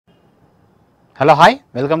Hello, hi,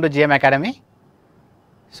 welcome to GM Academy.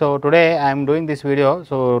 So today I am doing this video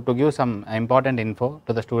to give some important info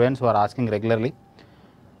to the students who are asking regularly.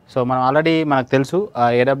 So మనం already మనకు తెలుసు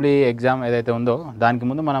AEE exam ఏదైతే ఉందో దానికి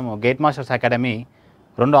ముందు మనం gate masters academy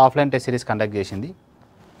 2 offline test series conduct చేసింది.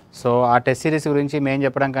 So ఆ టెస్ట్ సిరీస్ గురించి మేము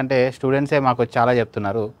చెప్పడం కంటే స్టూడెంట్సే మాకు చాలా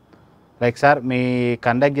చెప్తున్నారు. లైక్ సార్ మీ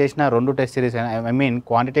కండక్ట్ చేసిన 2 test series I mean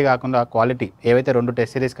quantity కాకుండా క్వాలిటీ ఏవైతే 2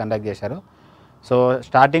 టెస్ట్ సిరీస్ కండక్ట్ చేశారో సో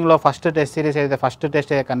స్టార్టింగ్లో ఫస్ట్ టెస్ట్ సిరీస్ అయితే ఫస్ట్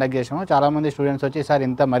టెస్ట్ కండక్ట్ చేసామో చాలామంది స్టూడెంట్స్ వచ్చి సార్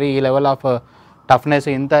ఇంత మరీ ఈ లెవెల్ ఆఫ్ టఫ్నెస్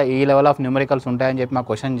ఇంత ఈ లెవెల్ ఆఫ్ న్యూమరికల్స్ ఉంటాయని చెప్పి మాకు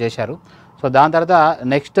క్వశ్చన్ చేశారు. సో దాని తర్వాత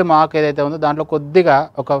నెక్స్ట్ మార్క్ ఏదైతే ఉందో దాంట్లో కొద్దిగా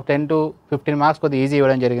ఒక 10 to 15 మార్క్స్ కొద్దిగా ఈజీ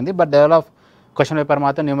ఇవ్వడం జరిగింది. But level of question paper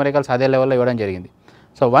మాత్రం న్యూమరికల్స్ అదే లెవెల్లో ఇవ్వడం జరిగింది.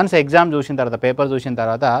 సో వన్స్ ఎగ్జామ్ చూసిన తర్వాత పేపర్ చూసిన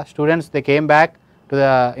తర్వాత students they came back to the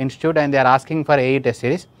institute and they are asking for AE test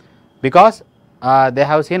series because they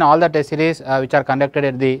have seen all the test series which are conducted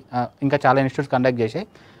at the ఇంకా చాలా institutes conduct చేసాయి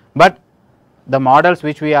but the models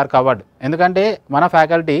which we are covered ఎందుకంటే మన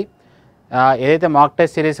faculty ఏదైతే mock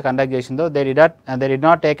test series conduct చేసిందో they did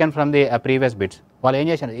not taken from the previous bits. వాళ్ళు ఏం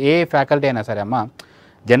చేశారు, ఏ ఫ్యాకల్టీ అయినా సరే అమ్మ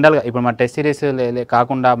జనరల్గా ఇప్పుడు మన టెస్ట్ సిరీస్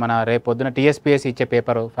కాకుండా మన రేపు పొద్దున TSPSC ఇచ్చే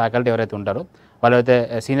పేపర్ ఫ్యాకల్టీ ఎవరైతే ఉంటారో వాళ్ళు అయితే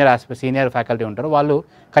సీనియర్ ఫ్యాకల్టీ ఉంటారో వాళ్ళు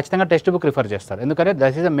ఖచ్చితంగా టెక్స్ట్ బుక్ రిఫర్ చేస్తారు ఎందుకంటే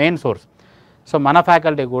that is the main source. So మన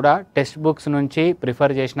ఫ్యాకల్టీ కూడా టెక్స్ట్ బుక్స్ నుంచి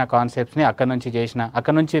ప్రిఫర్ చేసిన కాన్సెప్ట్స్ని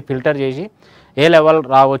అక్కడ నుంచి ఫిల్టర్ చేసి ఏ లెవెల్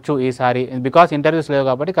రావచ్చు ఈసారి బికాస్ ఇంటర్వ్యూస్ లేవు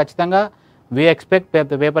కాబట్టి ఖచ్చితంగా we expect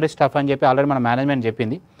paper is tough అని చెప్పి ఆల్రెడీ మన మేనేజ్మెంట్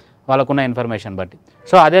చెప్పింది వాళ్ళకున్న ఇన్ఫర్మేషన్ బట్టి.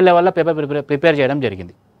 సో అదే లెవెల్లో పేపర్ ప్రిపేర్ చేయడం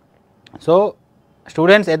జరిగింది. So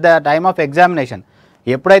students at the time of examination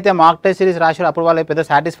ఎప్పుడైతే మాక్ టెస్ట్ సిరీస్ రాశారో అప్పుడు వాళ్ళు పెద్ద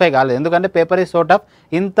సాటిస్ఫై కాలేదు ఎందుకంటే పేపర్ ఇస్ సో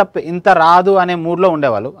టఫ్ ఇంత రాదు అనే మూడ్లో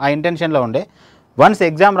ఉండేవాళ్ళు, ఆ ఇంటెన్షన్లో ఉండే. వన్స్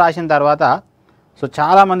ఎగ్జామ్ రాసిన తర్వాత సో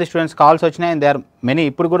చాలామంది స్టూడెంట్స్ కాల్స్ వచ్చినాయి అండ్ దే ఆర్ మెనీ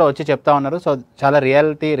ఇప్పుడు కూడా వచ్చి చెప్తా ఉన్నారు. సో చాలా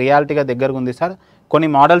రియాలిటీగా దగ్గరకు ఉంది సార్, కొన్ని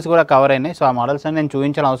మోడల్స్ కూడా కవర్ అయినాయి. సో ఆ మోడల్స్ అని నేను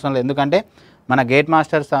చూపించాల్సిన అవసరం లేదు ఎందుకంటే మన గేట్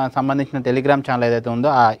మాస్టర్స్ సంబంధించిన టెలిగ్రామ్ ఛానల్ ఏదైతే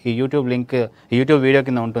ఉందో ఈ యూట్యూబ్ లింక్ యూట్యూబ్ వీడియో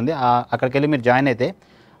కింద ఉంటుంది, అక్కడికి వెళ్ళి మీరు జాయిన్ అయితే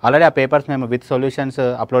ఆల్రెడీ ఆ పేపర్స్ మేము విత్ సొల్యూషన్స్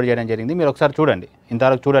అప్లోడ్ చేయడం జరిగింది. మీరు ఒకసారి చూడండి,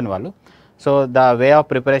 ఇంతవరకు చూడండి వాళ్ళు. So the way of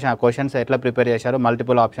preparation ఆ క్వశ్చన్స్ ఎట్లా ప్రిపేర్ చేశారు,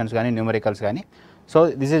 మల్టిపుల్ ఆప్షన్స్ కానీ న్యూమరికల్స్ కానీ. So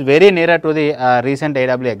this is very near to the recent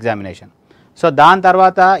AEE examination. So దాని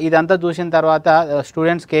తర్వాత ఇదంతా చూసిన తర్వాత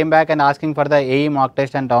students came back and asking for the AE mock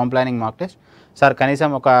test and town planning mock test. Sir కనీసం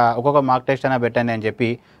ఒక్కొక్క మాక్ టెస్ట్ అయినా పెట్టండి అని చెప్పి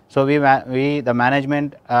so the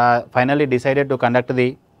management finally decided to conduct the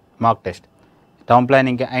mock test town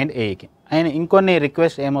ప్లానింగ్కి and AEకి. And ఇంకొన్ని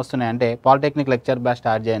request ఏమొస్తున్నాయంటే polytechnic lecture batch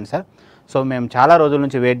start చేయండి sir. So మేము చాలా రోజుల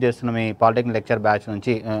నుంచి వెయిట్ చేస్తున్నాం ఈ పాలిటెక్నిక్ లెక్చర్ బ్యాచ్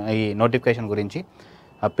నుంచి ఈ నోటిఫికేషన్ గురించి.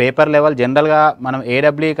 పేపర్ లెవెల్ జనరల్గా మనం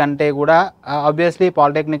AEE కంటే కూడా ఆబ్వియస్లీ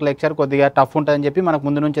పాలిటెక్నిక్ లెక్చర్ కొద్దిగా టఫ్ ఉంటుందని చెప్పి మనకు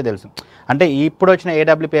ముందు నుంచే తెలుసు. అంటే ఇప్పుడు వచ్చిన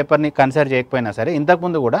AEE పేపర్ని కన్సిడర్ చేయకపోయినా సరే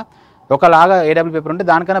ఇంతకుముందు కూడా ఒకలాగా AEE పేపర్ ఉంటే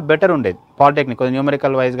దానికన్నా బెటర్ ఉండేది పాలిటెక్నిక్, కొద్దిగా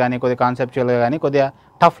న్యూమరికల్ వైజ్ కానీ కొద్దిగా కాన్సెప్చువల్గా కానీ కొద్దిగా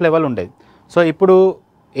టఫ్ లెవెల్ ఉండేది. సో ఇప్పుడు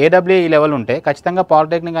AEE ఈ లెవెల్ ఉంటే ఖచ్చితంగా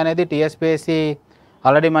పాలిటెక్నిక్ అనేది TSPSC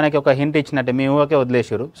ఆల్రెడీ మనకి ఒక హింట్ ఇచ్చినట్టే మీ ఊరికే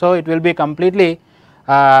వదిలేసారు. So it will be completely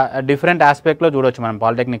different ఆస్పెక్ట్లో చూడవచ్చు మనం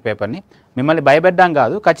పాలిటెక్నిక్ పేపర్ని. మిమ్మల్ని భయపెట్టడం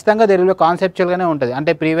కాదు, ఖచ్చితంగా తెలుగులో కాన్సెప్చువల్గానే ఉంటుంది.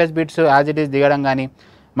 అంటే previous bits as it is దిగడం కానీ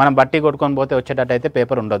మనం బట్టి కొట్టుకొని పోతే వచ్చేటట్టు అయితే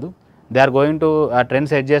పేపర్ ఉండదు. They are going to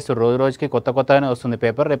trends set చేస్తారు, రోజుకి కొత్తగానే వస్తుంది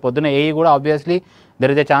పేపర్. రేపు పొద్దున్న AE కూడా obviously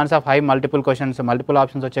there is a chance of high multiple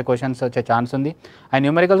options వచ్చే క్వశ్చన్స్ వచ్చే ఛాన్స్ ఉంది. ఆ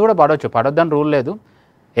న్యూమరికల్స్ కూడా పడొద్దని రూల్ లేదు,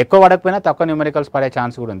 ఎక్కువ పడకపోయినా తక్కువ న్యూమరికల్స్ పడే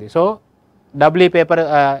ఛాన్స్ కూడా ఉంది. సో డబ్ల్యూ పేపర్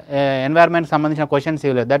ఎన్వైర్న్మెంట్ సంబంధించిన క్వశ్చన్స్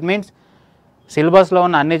ఇవ్వలేదు. దట్ మీన్స్ సిలబస్లో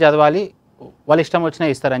ఉన్న అన్నీ చదవాలి, వాళ్ళు ఇష్టం వచ్చినా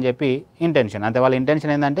ఇస్తారని చెప్పి ఇంటెన్షన్. అంతే, వాళ్ళ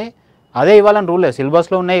ఇంటెన్షన్ ఏంటంటే అదే ఇవ్వాలని రూల్ లేదు,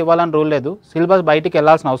 సిలబస్లో ఉన్నాయి ఇవ్వాలని రూల్ లేదు, సిలబస్ బయటికి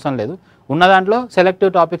వెళ్ళాల్సిన అవసరం లేదు, ఉన్న దాంట్లో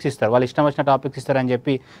సెలెక్టివ్ టాపిక్స్ ఇస్తారు, వాళ్ళు ఇష్టం వచ్చిన టాపిక్స్ ఇస్తారని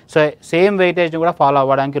చెప్పి. సో సేమ్ వెయిటేజ్ని కూడా ఫాలో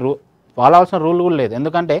అవ్వడానికి ఫాలో అవ్వాల్సిన రూల్ కూడా లేదు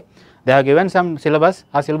ఎందుకంటే they have given some syllabus,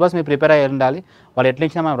 ఆ సిలబస్ మీరు ప్రిపేర్ అయ్యి ఉండాలి, వాళ్ళు ఎట్లా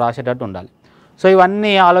ఇచ్చినా మనం రాసేటట్టు ఉండాలి. సో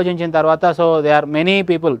ఇవన్నీ ఆలోచించిన తర్వాత so they are many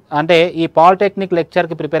people అంటే ఈ పాలిటెక్నిక్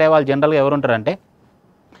లెక్చర్కి ప్రిపేర్ అయ్యే వాళ్ళు జనరల్గా ఎవరు ఉంటారంటే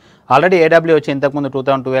ఆల్రెడీ AEE వచ్చి ఇంతకుముందు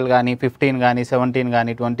 2012 కానీ 15 కానీ 17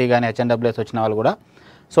 కానీ 20 కానీ HNWS వచ్చిన వాళ్ళు కూడా.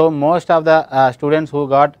 So most of the students who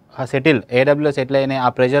got settle AEE settle అయిన ఆ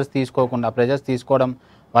ప్రెజర్స్ తీసుకోవడం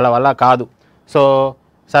వాళ్ళ వల్ల కాదు. సో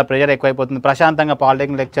సార్ ప్రెజర్ ఎక్కువైపోతుంది, ప్రశాంతంగా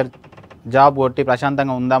పాలిటెక్నిక్ లెక్చర్ జాబ్ కొట్టి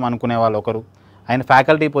ప్రశాంతంగా ఉందాం అనుకునే వాళ్ళు ఒకరు, ఆయన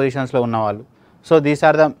ఫ్యాకల్టీ పొజిషన్స్లో ఉన్నవాళ్ళు. So these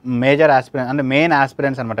are the major aspirants అంటే మెయిన్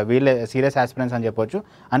ఆస్పిరెంట్స్ అనమాట, వీళ్ళే సీరియస్ ఆస్పిరెంట్స్ అని చెప్పొచ్చు.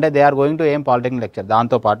 అంటే దే ఆర్ గోయింగ్ టు ఏం పాలిటెక్నిక్ లెక్చర్.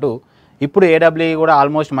 దాంతోపాటు ఇప్పుడు AEE కూడా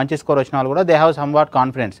ఆల్మోస్ట్ మంచి స్కోర్ వచ్చిన వాళ్ళు కూడా they have some what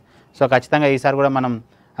confidence. So ఖచ్చితంగా ఈసారి కూడా మనం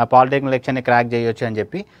పాలిటెక్నిక్ లెక్చర్ని క్రాక్ చేయొచ్చు అని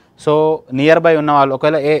చెప్పి. సో నియర్ బై ఉన్న వాళ్ళు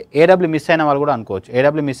ఒకవేళ ఏడబ్ల్యూ మిస్ అయిన వాళ్ళు కూడా అనుకోవచ్చు.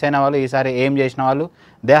 ఏడబ్ల్యూ మిస్ అయిన వాళ్ళు ఈసారి ఏం చేసిన వాళ్ళు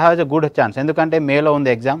they have a good chance. ఎందుకంటే మేలో ఉంది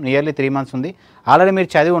ఎగ్జామ్, నియర్లీ 3 months ఉంది. ఆల్రెడీ మీరు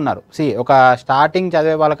చదివి ఉన్నారు. ఒక స్టార్టింగ్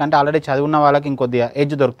చదివే వాళ్ళకంటే ఆల్రెడీ చదివి ఉన్న వాళ్ళకి ఇంకొద్దిగా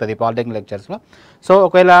ఎడ్జ్ దొరుకుతుంది పాలిటెక్నిక్ లెక్చర్స్లో. సో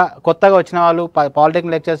ఒకవేళ కొత్తగా వచ్చిన వాళ్ళు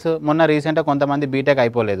పాలిటెక్నిక్ లెక్చర్స్ మొన్న రీసెంట్గా కొంతమంది బీటెక్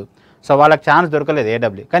అయిపోలేదు, సో వాళ్ళకి ఛాన్స్ దొరకలేదు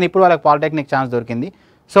ఏడబ్ల్యూ, కానీ ఇప్పుడు వాళ్ళకి పాలిటెక్నిక్ ఛాన్స్ దొరికింది.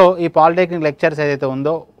 సో ఈ పాలిటెక్నిక్ లెక్చర్స్ ఏదైతే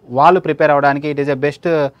ఉందో వాళ్ళు ప్రిపేర్ అవ్వడానికి it is a best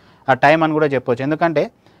time అని కూడా చెప్పొచ్చు. ఎందుకంటే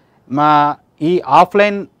ఈ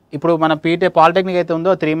ఆఫ్లైన్ ఇప్పుడు మన పాలిటెక్నిక్ అయితే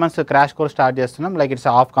ఉందో 3 months క్రాష్ కోర్స్ స్టార్ట్ చేస్తున్నాం. Like it's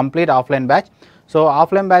complete offline batch. So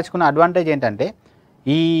offline బ్యాచ్కున్న advantage ఏంటంటే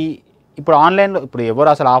ఇప్పుడు ఆన్లైన్లో ఇప్పుడు ఎవరు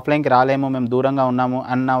అసలు ఆఫ్లైన్కి రాలేము, మేము దూరంగా ఉన్నాము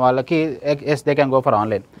అన్న వాళ్ళకి yes they can go for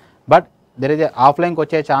online. But there is ఆఫ్లైన్కి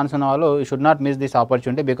వచ్చే ఛాన్స్ ఉన్న వాళ్ళు you should not miss this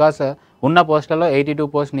opportunity. Because ఉన్న పోస్టులలో 82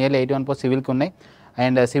 పోస్ట్, నియర్లీ 81 పోస్ట్ సివిల్కి ఉన్నాయి,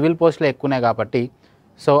 అండ్ సివిల్ పోస్టులు ఎక్కువ ఉన్నాయి కాబట్టి.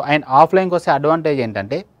 సో అండ్ ఆఫ్లైన్కి వస్తే అడ్వాంటేజ్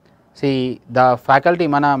ఏంటంటే ద ఫ్యాకల్టీ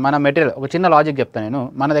మన మెటీరియల్, ఒక చిన్న లాజిక్ చెప్తాను నేను.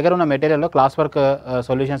 మన దగ్గర ఉన్న మెటీరియల్లో class work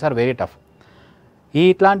solutions are very tough.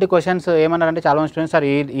 ఇట్లాంటి క్వశ్చన్స్ ఏమన్నారంటే చాలా మంది స్టూడెంట్స్ సార్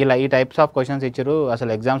ఈ టైప్స్ ఆఫ్ క్వశ్చన్స్ ఇచ్చారు,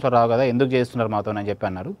 అసలు ఎగ్జామ్స్ రావు కదా, ఎందుకు చేస్తున్నారు మాతో అని చెప్పి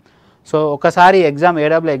అన్నారు. సో ఒకసారి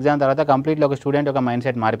ఏడబ్ల్యూ ఎగ్జామ్ తర్వాత కంప్లీట్లీ ఒక స్టూడెంట్ ఒక మైండ్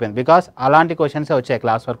సెట్ మారిపోయింది. బికాస్ అలాంటి క్వశ్చన్సే వచ్చాయి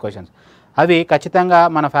క్లాస్ వర్క్ క్వశ్చన్స్. అవి ఖచ్చితంగా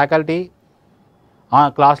మన ఫ్యాకల్టీ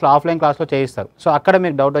క్లాస్లో ఆఫ్లైన్ క్లాస్లో చేయిస్తారు. సో అక్కడ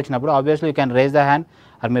మీకు డౌట్ వచ్చినప్పుడు obviously you can raise the hand,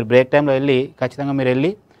 అది మీరు బ్రేక్ టైంలో వెళ్ళి ఖచ్చితంగా మీరు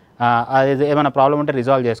వెళ్ళి అది ఏమైనా ప్రాబ్లం ఉంటే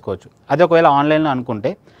రిజాల్వ్ చేసుకోవచ్చు. అది ఒకవేళ ఆన్లైన్లో అనుకుంటే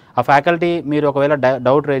ఆ ఫ్యాకల్టీ మీరు ఒకవేళ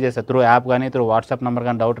డౌట్ రేజ్ చేస్తారు త్రూ యాప్ కానీ త్రూ వాట్సాప్ నెంబర్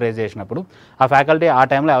కానీ డౌట్ రేజ్ చేసినప్పుడు ఆ ఫ్యాకల్టీ ఆ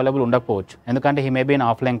టైంలో అవైలబుల్ ఉండకపోవచ్చు. ఎందుకంటే he may be in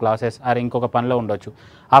offline classes are ఇంకొక పనిలో ఉండొచ్చు.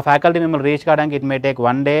 ఆ ఫ్యాకల్టీ మిమ్మల్ని రీచ్ కావడానికి it may take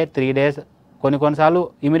 1 day 3 days, కొన్నిసార్లు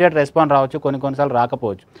ఇమీడియట్ రెస్పాండ్ రావచ్చు, కొన్నిసార్లు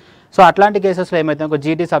రాకపోవచ్చు. సో అట్లాంటి కేసెస్లో ఏమైతే ఒక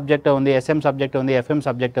జీటీ సబ్జెక్ట్ ఉంది, ఎస్ఎం సబ్జెక్ట్ ఉంది, ఎఫ్ఎం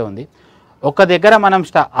సబ్జెక్ట్ ఉంది, ఒక దగ్గర మనం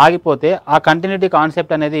ఆగిపోతే ఆ కంటిన్యూటీ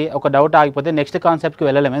కాన్సెప్ట్ అనేది ఒక డౌట్ ఆగిపోతే నెక్స్ట్ కాన్సెప్ట్కి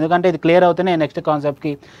వెళ్ళలేము. ఎందుకంటే ఇది క్లియర్ అవుతూనే నెక్స్ట్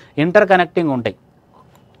కాన్సెప్ట్కి ఇంటర్ కనెక్టింగ్ ఉంటాయి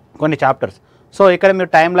కొన్ని చాప్టర్స్. సో ఇక్కడ మీరు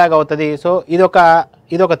టైం లాగ్ అవుతుంది. సో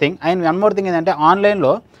ఇదొక thing. And one more thing ఏంటంటే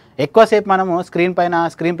ఆన్లైన్లో ఎక్కువసేపు మనము స్క్రీన్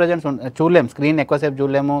ప్రజెన్స్ చూడలేము, స్క్రీన్ ఎక్కువసేపు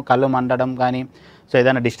చూడలేము, కళ్ళు మండడం కానీ, సో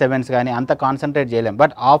ఏదైనా డిస్టర్బెన్స్ కానీ అంత కాన్సన్ట్రేట్ చేయలేము.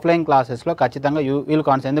 బట్ ఆఫ్లైన్ క్లాసెస్లో ఖచ్చితంగా వీళ్ళు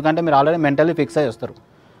ఎందుకంటే మీరు ఆల్రెడీ మెంటల్లీ ఫిక్స్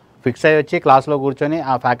అయ్యి వచ్చి క్లాస్లో కూర్చొని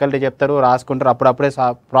ఆ ఫ్యాకల్టీ చెప్తారు, రాసుకుంటారు, అప్పుడప్పుడే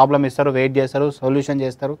ప్రాబ్లమ్ ఇస్తారు, వెయిట్ చేస్తారు, సొల్యూషన్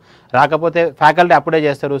చేస్తారు, రాకపోతే ఫ్యాకల్టీ అప్పుడే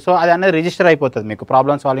చేస్తారు. సో అది అనేది రిజిస్టర్ అయిపోతుంది మీకు.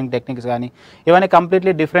 ప్రాబ్లమ్ సాల్వింగ్ టెక్నిక్స్ కానీ ఇవన్నీ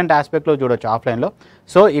కంప్లీట్లీ డిఫరెంట్ ఆస్పెక్ట్లో చూడొచ్చు ఆఫ్లైన్లో.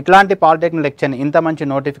 సో ఇట్లాంటి పాలిటెక్నిక్ లెక్చర్ని, ఇంత మంచి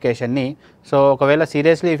నోటిఫికేషన్ని, సో ఒకవేళ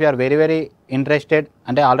seriously if you are very very interested,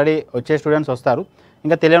 అంటే ఆల్రెడీ వచ్చే స్టూడెంట్స్ వస్తారు,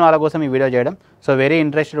 ఇంకా తెలియని వాళ్ళ కోసం ఈ వీడియో చేయడం. సో వెరీ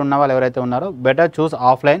ఇంట్రెస్టెడ్ ఉన్న వాళ్ళు ఎవరైతే ఉన్నారో better choose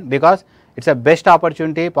offline, because it's a best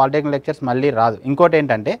opportunity. Polytechnic lectures మళ్ళీ రాదు. ఇంకోటి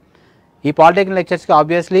ఏంటంటే ఈ పాలిటెక్నిక్ లెక్చర్స్కి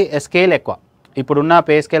ఆబ్వియస్లీ స్కేల్ ఎక్కువ. ఇప్పుడున్న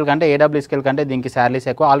పే స్కేల్ కంటే ఏడబ్ల్యూ స్కేల్ కంటే దీనికి శాలరీస్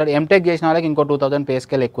ఎక్కువ. ఆల్రెడీ ఎంటెక్ చేసిన వాళ్ళకి ఇంకో 2000 పే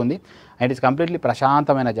స్కేల్ ఎక్కువ ఉంది. అండ్ ఇట్స్ కంప్లీట్లీ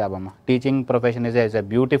ప్రశాంతమైన జాబ్ అమ్మ. Teaching profession is a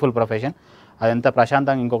beautiful profession. అది ఎంత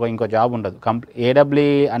ప్రశాంతంగా ఇంకో జాబ్ ఉండదు.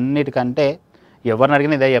 ఏడబ్ల్యూ అన్నిటికంటే ఎవరిని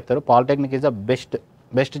అడిగినా ఇదే చెప్తారు, polytechnic is the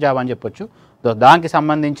best job అని చెప్పొచ్చు. దానికి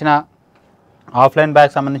సంబంధించిన ఆఫ్లైన్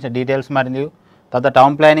బ్యాక్ సంబంధించిన డీటెయిల్స్ మరియు తర్వాత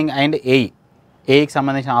టౌన్ ప్లానింగ్ అండ్ ఏఈకి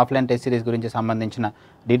సంబంధించిన ఆఫ్లైన్ టెస్ట్ సిరీస్ గురించి సంబంధించిన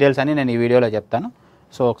డీటెయిల్స్ అని నేను ఈ వీడియోలో చెప్తాను.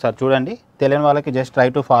 సో ఒకసారి చూడండి, తెలియని వాళ్ళకి జస్ట్ ట్రై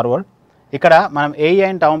టు ఫార్వర్డ్. ఇక్కడ మనం AE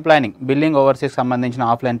and town planning building ఓవర్సీకి సంబంధించిన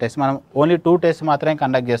ఆఫ్లైన్ టెస్ట్ మనం ఓన్లీ 2 tests మాత్రమే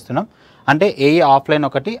కండక్ట్ చేస్తున్నాం. అంటే ఏఈ ఆఫ్లైన్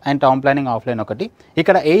ఒకటి అండ్ టౌన్ ప్లానింగ్ ఆఫ్లైన్ ఒకటి.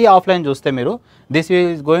 ఇక్కడ ఏఈ ఆఫ్లైన్ చూస్తే మీరు this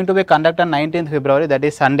is going to be conduct on 19th February, that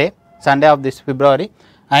is Sunday off this February.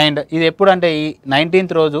 And ఇది ఎప్పుడంటే ఈ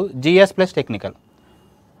 19th రోజు GS plus technical.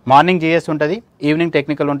 Morning GS ఉంటుంది, ఈవినింగ్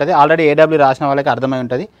టెక్నికల్ ఉంటుంది. ఆల్రెడీ ఏడబ్ల్యూ రాసిన వాళ్ళకి అర్థమై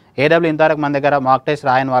ఉంటుంది. ఏడబ్ల్యూ ఇంతవరకు మన దగ్గర మాక్ టెస్ట్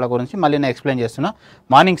రాయని వాళ్ళ గురించి మళ్ళీ నేను ఎక్స్ప్లెయిన్ చేస్తున్నా.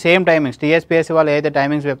 మార్నింగ్ సేమ్ టైమింగ్స్, టీఎస్పీఎస్సీ వాళ్ళు ఏదైతే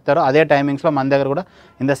టైమింగ్స్ చెప్తారో అదే టైమింగ్స్లో మన దగ్గర కూడా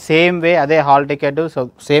ఇన్ ద సేమ్ వే, అదే hall ticket, so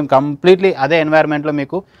same completely అదే ఎన్వైర్న్మెంట్లో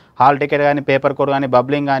మీకు హాల్ టికెట్ కానీ, పేపర్ కోడ్ కానీ,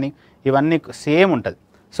 బబ్లింగ్ కానీ ఇవన్నీ సేమ్ ఉంటుంది.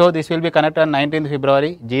 So this will be connect on 19th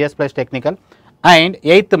February GS plus technical. And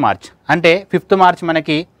 8th March అంటే 5th March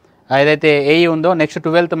మనకి ఏదైతే ఏఈ ఉందో, నెక్స్ట్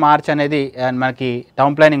 12th March అనేది మనకి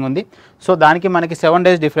టౌన్ ప్లానింగ్ ఉంది. సో దానికి మనకి 7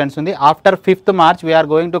 days డిఫరెన్స్ ఉంది. After 5th March we are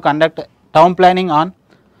going to conduct town planning on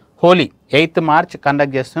Holi 8th March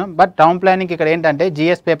conduct చేస్తున్నాం. బట్ టౌన్ ప్లానింగ్ ఇక్కడ ఏంటంటే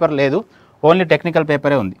జిఎస్ పేపర్ లేదు, ఓన్లీ టెక్నికల్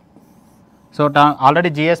పేపరే ఉంది. సో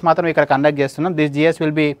ఆల్రెడీ జిఎస్ మాత్రం ఇక్కడ కండక్ట్ చేస్తున్నాం. This GS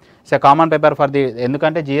will be common paper for the,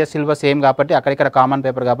 ఎందుకంటే GS syllabus same కాబట్టి అక్కడిక్కడ కామన్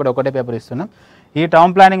పేపర్ కాబట్టి ఒకటే పేపర్ ఇస్తున్నాం. ఈ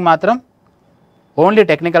టౌన్ ప్లానింగ్ మాత్రం only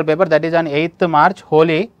technical paper, that is on 8th March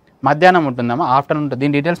Holi మధ్యాహ్నం ఉంటుందమ్మా, ఆఫ్టర్నూన్ ఉంటుంది.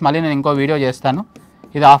 దీని డీటెయిల్స్ మళ్ళీ నేను ఇంకో వీడియో చేస్తాను.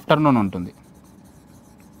 ఇది ఆఫ్టర్నూన్ ఉంటుంది.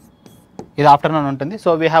 So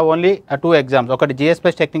we have only 2 exams. ఒకటి GS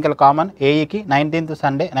plus technical common ఏఈకి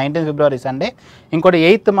 19th February Sunday, ఇంకోటి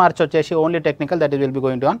 8th March వచ్చేసి only technical, that is will be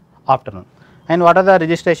going to on afternoon. And what are the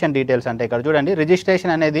registration details అంటే ఇక్కడ చూడండి,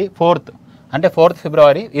 registration అనేది 4th అంటే 4th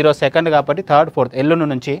ఫిబ్రవరి, ఈరోజు 2nd కాబట్టి 3rd 4th ఎల్లుండి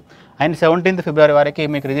నుంచి అండ్ 17th ఫిబ్రవరి వరకు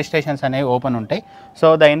మీకు రిజిస్ట్రేషన్స్ అనేవి ఓపెన్ ఉంటాయి. సో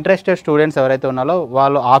ద ఇంట్రెస్టెడ్ స్టూడెంట్స్ ఎవరైతే ఉన్నారో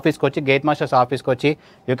వాళ్ళు ఆఫీస్కి వచ్చి, గేట్ మాస్టర్స్ ఆఫీస్కి వచ్చి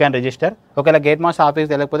యూ క్యాన్ రిజిస్టర్. ఒకవేళ గేట్ మాస్టర్ ఆఫీస్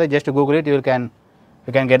తెలియకపోతే just Google it, you can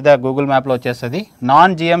get the Google మ్యాప్లో వచ్చేస్తుంది.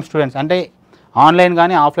 నాన్ జిఎం స్టూడెంట్స్ అంటే ఆన్లైన్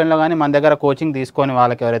కానీ ఆఫ్లైన్లో కానీ మన దగ్గర కోచింగ్ తీసుకొని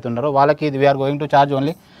వాళ్ళకి ఎవరైతే ఉన్నారో వాళ్ళకి ఇది we are going to charge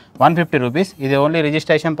only 150 rupees. ఇది ఓన్లీ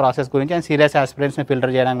రిజిస్ట్రేషన్ ప్రాసెస్ గురించి అండ్ సీరియస్ ఆస్పిరెంట్స్ని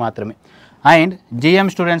ఫిల్టర్ చేయడానికి మాత్రమే. అండ్ జిఎం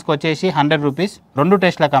స్టూడెంట్స్కి వచ్చేసి 100 రూపీస్ 2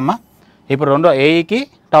 టెస్ట్లకమ్మ. ఇప్పుడు 2 ఏఈకి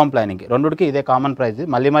టౌన్ ప్లానింగ్కి రెండుకి ఇదే కామన్ ప్రైస్,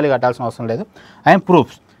 మళ్ళీ కట్టాల్సిన అవసరం లేదు. And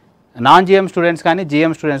proofs non GM students కానీ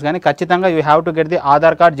జిఎం స్టూడెంట్స్ కానీ ఖచ్చితంగా you have to get the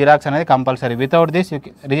Aadhaar card xerox అనేది కంపల్సరీ. వితౌట్ దిస్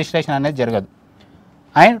రిజిస్ట్రేషన్ అనేది జరగదు.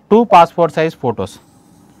 And 2 passport size photos,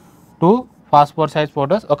 2 passport size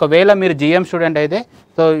photos. ఒకవేళ మీరు జిఎం స్టూడెంట్ అయితే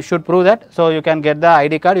so you should prove that, so you can get the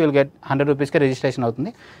ID card, you will get 100 రూపీస్కి registration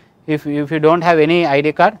అవుతుంది. If you don't have any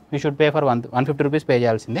ID card you should pay for 150 rupees pay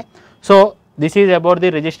చేయాల్సిందే. So this is about the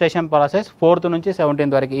registration process 4th నుంచి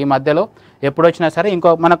 17th వరకు. ఈ మధ్యలో ఎప్పుడు వచ్చినా సరే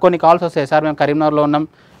మనకు కొన్ని కాల్స్ వస్తాయి, సార్ మేము కరీంనగర్లో ఉన్నాం,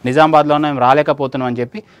 నిజామాబాద్లో ఉన్నాం, మేము రాలేకపోతున్నాం అని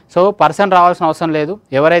చెప్పి. సో పర్సన్ రావాల్సిన అవసరం లేదు.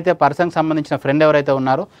 ఎవరైతే పర్సన్కి సంబంధించిన ఫ్రెండ్ ఎవరైతే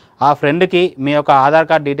ఉన్నారో ఆ ఫ్రెండ్కి మీ యొక్క ఆధార్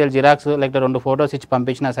కార్డ్ డీటెయిల్ జిరాక్స్ లేకపోతే 2 ఫొటోస్ ఇచ్చి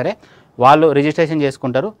పంపించినా సరే వాళ్ళు రిజిస్ట్రేషన్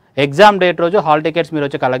చేసుకుంటారు. ఎగ్జామ్ డేట్ రోజు హాల్ టికెట్స్ మీరు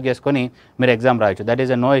వచ్చి కలెక్ట్ చేసుకొని మీరు ఎగ్జామ్ రాయొచ్చు. దట్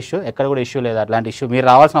ఈస్ నో ఇష్యూ, ఎక్కడ కూడా ఇష్యూ లేదు. అట్లాంటి ఇష్యూ మీరు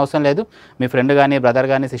రావాల్సిన అవసరం లేదు. మీ ఫ్రెండ్ కానీ బ్రదర్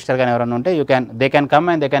కానీ సిస్టర్ కానీ ఎవరైనా ఉంటే they can come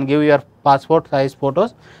and they can give your passport size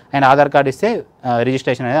photos and Aadhaar card ఇస్తే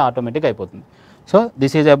రిజిస్ట్రేషన్ అనేది ఆటోమేటిక్ అయిపోతుంది. So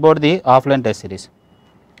this is about the offline test series.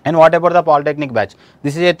 And what about the polytechnic batch?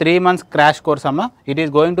 This is a 3 months crash course amma. It is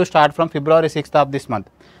going to start from February 6th of this month.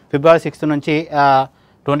 February 6th నుంచి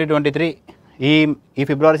 2023 ఈ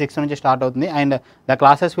February 6th నుంచి start అవుతుంది. And the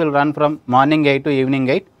classes will run from morning 8 to evening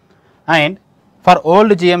 8. And for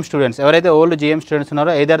old GM students ఎవరైతే old GM students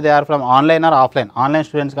ఉన్నారో either they are from online or offline, online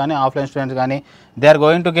students కానీ offline students కానీ they are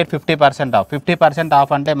going to get 50% of. 50%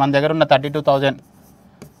 of అంటే మన దగ్గర ఉన్న 32,000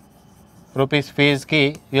 rupees ఫీజ్కి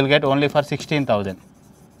will get only for 16,000.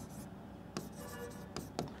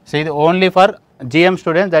 So ఇది only for GM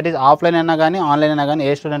students, that is offline అయినా కానీ online అయినా కానీ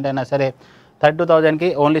ఏ స్టూడెంట్ అయినా సరే 32,000కి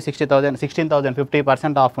ఓన్లీ 16,000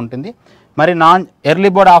 50% ఆఫ్ ఉంటుంది. మరి నాన్ ఎర్లీ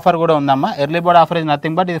బోర్డ్ ఆఫర్ కూడా ఉందమ్మా. Early board offer is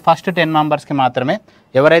nothing but ఇది ఫస్ట్ 10 మెంబర్స్కి మాత్రమే.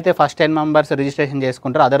 ఎవరైతే ఫస్ట్ 10 మెంబర్స్ రిజిస్ట్రేషన్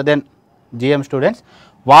చేసుకుంటారో అదర్ దెన్ జిఎం స్టూడెంట్స్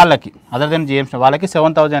వాళ్ళకి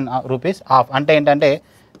 7,000 రూపీస్ ఆఫ్. అంటే ఏంటంటే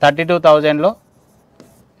 32,000లో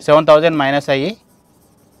 7,000 మైనస్ అయ్యి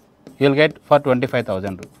యూ విల్ గెట్ ఫర్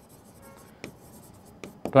 25,000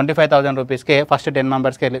 రూపీస్కే ఫస్ట్ 10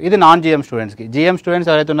 మెంబర్స్కి. ఇది నాన్ జిఎం స్టూడెంట్స్కి. జిఎం స్టూడెంట్స్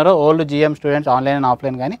ఎవరైతే ఉన్నారో old GM students online and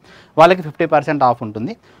offline కానీ వాళ్ళకి 50% ఆఫ్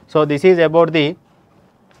ఉంటుంది. So this is about the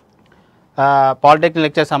polytechnic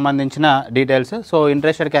lecture సంబంధించిన details. So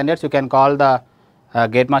interested candidates you can call the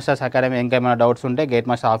gate masters academy. ఇంకేమైనా డౌట్స్ ఉంటే gate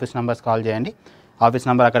master office numbers call చేయండి. Office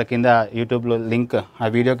number అక్కడ కింద యూట్యూబ్లో లింక్ ఆ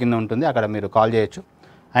వీడియో కింద ఉంటుంది, అక్కడ మీరు కాల్ చేయొచ్చు.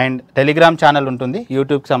 అండ్ టెలిగ్రామ్ ఛానల్ ఉంటుంది,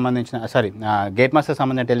 యూట్యూబ్కి సంబంధించిన గేట్ మాస్టర్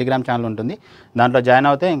సంబంధించిన టెలిగ్రామ్ ఛానల్ ఉంటుంది. దాంట్లో జాయిన్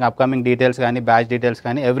అవుతే ఇంకా అప్కమింగ్ డీటెయిల్స్ కానీ బ్యాచ్ డీటెయిల్స్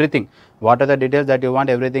కానీ everything what are the details that you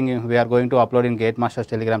want everything we are going to upload in gate masters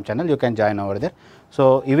Telegram channel. You can join over there. So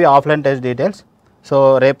ఇవి offline test details. So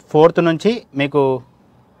రేపు 4th నుంచి మీకు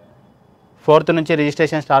 4th నుంచి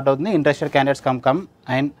registration start అవుతుంది. Interested candidates come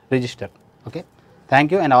and register. Okay,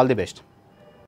 thank you and all the best.